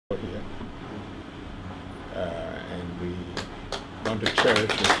want to cherish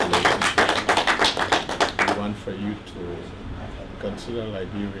this relationship. We want for you to consider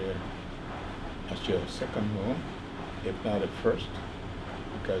Liberia as your second home, if not at first,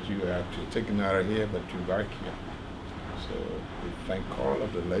 because you have to take it out of here, but you work here. So we thank all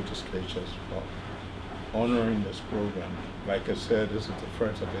of the legislatures for honoring this program. Like I said, this is the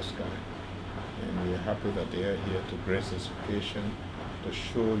first of its kind, and we're happy that they are here to grace this occasion, to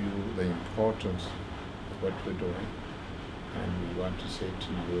show you the importance of what we're doing. And we want to say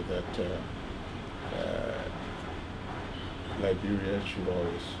to you that Liberia should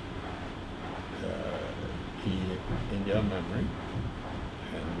always be in your memory.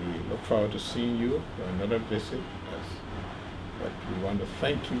 And we look forward to seeing you for another visit. But we want to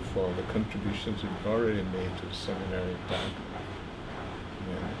thank you for the contributions you've already made to the seminary time.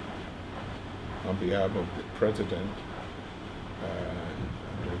 On behalf of the President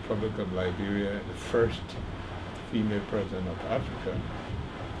of the Republic of Liberia, the first female president of Africa,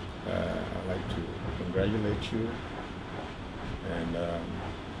 I'd like to congratulate you. And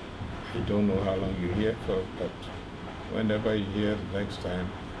I don't know how long you're here for, but whenever you're here the next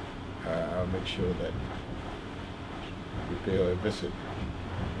time, I'll make sure that we pay her a visit.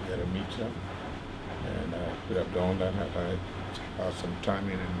 We gotta meet her. And I could have done that had I had some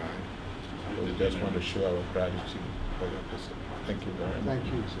timing in mind. So we just want to show our gratitude for your visit. Thank you very much. Thank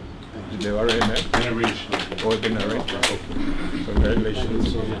you, sir. Did they already met? Been arranged. Oh, it's been arranged? Okay.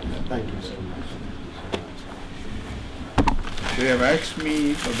 Congratulations. Thank you so much. They have asked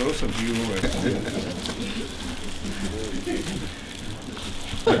me, for those of you who are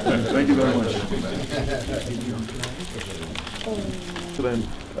Thank you very much.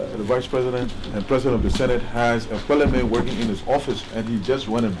 The Vice President and President of the Senate has a parliament working in his office, and he just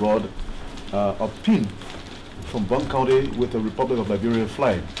went and brought a pin from Bunk County with the Republic of Liberia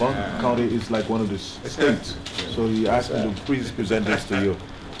flag. Bunk County is like one of the states, so he asked me to please present this to you.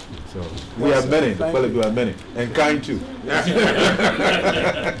 So we have many, the public we have many, and kind too.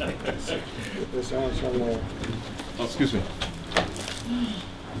 Excuse me.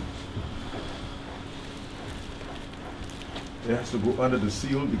 It has to go under the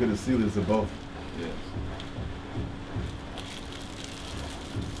seal because the seal is above. Yes.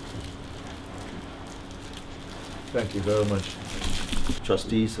 Thank you very much.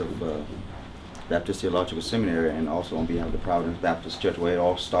 Trustees of Baptist Theological Seminary, and also on behalf of the Providence Baptist Church, where it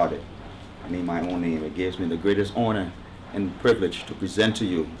all started. I mean my own name. It gives me the greatest honor and privilege to present to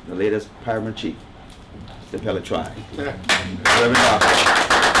you the latest Paramount Chief, the Pele tribe. Reverend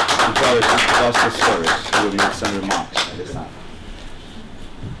Dr. Soaries, who will make some remarks at this time.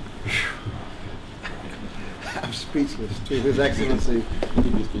 I'm speechless to His Excellency,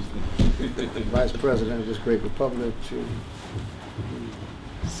 Vice President of this great republic, to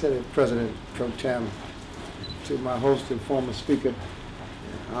Senate President Pro Tem, to my host and former Speaker,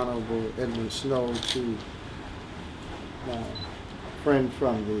 Honorable Edmund Snow, to my friend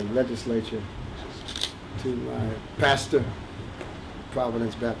from the legislature, to my pastor,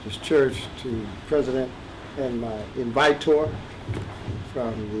 Providence Baptist Church, to President and my invitor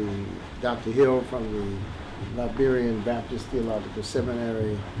from the Dr. Hill from the Liberian Baptist Theological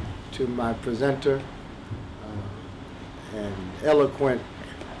Seminary, to my presenter and eloquent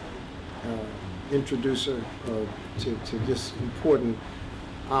introducer to this important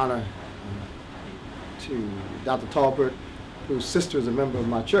honor, to Dr. Talbert, whose sister is a member of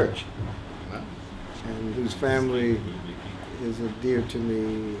my church, and whose family is dear to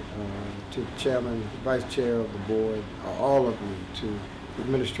me, to the chairman, vice chair of the board, all of you, to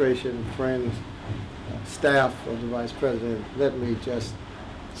administration, friends, staff of the vice president. Let me just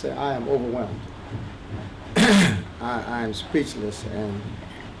say I am overwhelmed. I am speechless, and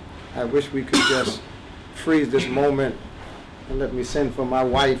I wish we could just freeze this moment and let me send for my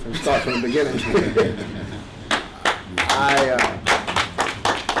wife and start from the beginning.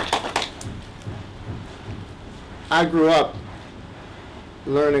 I grew up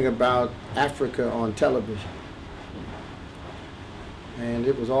learning about Africa on television, and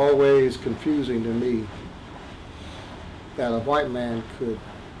it was always confusing to me that a white man could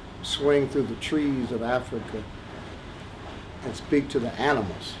swing through the trees of Africa and speak to the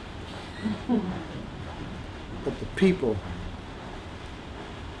animals, but the people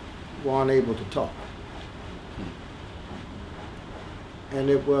were unable to talk. And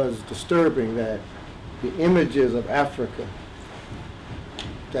it was disturbing that the images of Africa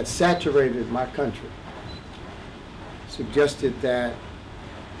that saturated my country suggested that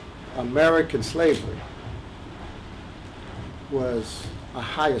American slavery was a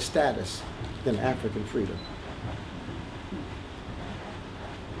higher status than African freedom.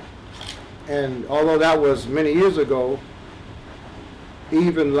 And although that was many years ago,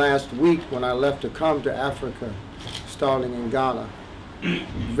 even last week when I left to come to Africa, starting in Ghana,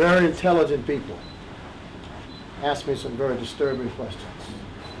 very intelligent people asked me some very disturbing questions.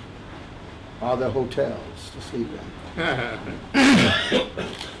 Are there hotels to sleep in?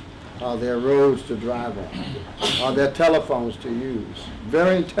 Are there roads to drive on? Are there telephones to use?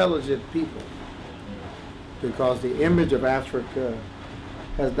 Very intelligent people, because the image of Africa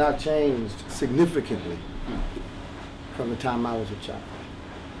has not changed significantly from the time I was a child.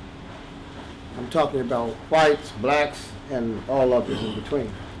 I'm talking about whites, blacks, and all others in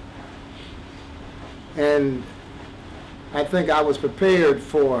between. And I think I was prepared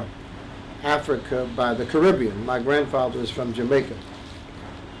for Africa by the Caribbean. My grandfather is from Jamaica.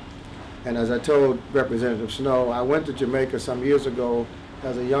 And as I told Representative Snow, I went to Jamaica some years ago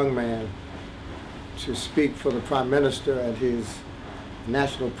as a young man to speak for the Prime Minister at his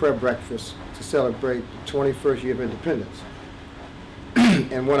National Prayer Breakfast to celebrate the 21st year of independence.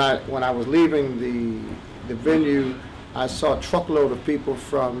 And when I was leaving the venue, I saw a truckload of people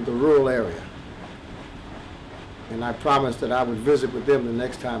from the rural area. And I promised that I would visit with them the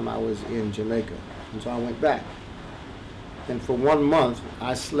next time I was in Jamaica. And so I went back. And for 1 month,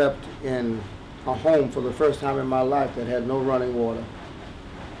 I slept in a home for the first time in my life that had no running water.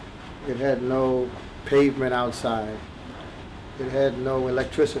 It had no pavement outside. It had no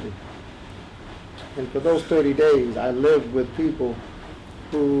electricity. And for those 30 days, I lived with people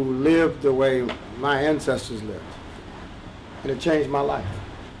who lived the way my ancestors lived. And it changed my life.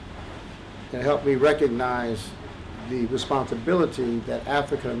 It helped me recognize the responsibility that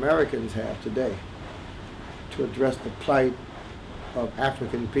African Americans have today to address the plight of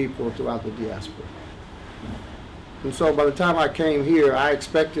African people throughout the diaspora. And so by the time I came here, I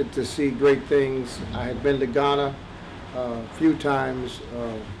expected to see great things. I had been to Ghana a few times.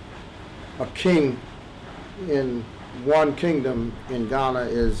 A king in one kingdom in Ghana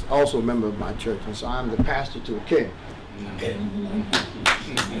is also a member of my church, and so I'm the pastor to a king.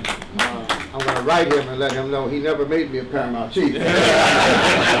 I'm going to write him and let him know he never made me a paramount chief.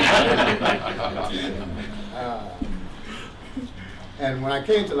 And when I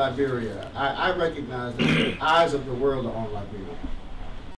came to Liberia, I recognized that the eyes of the world are on Liberia.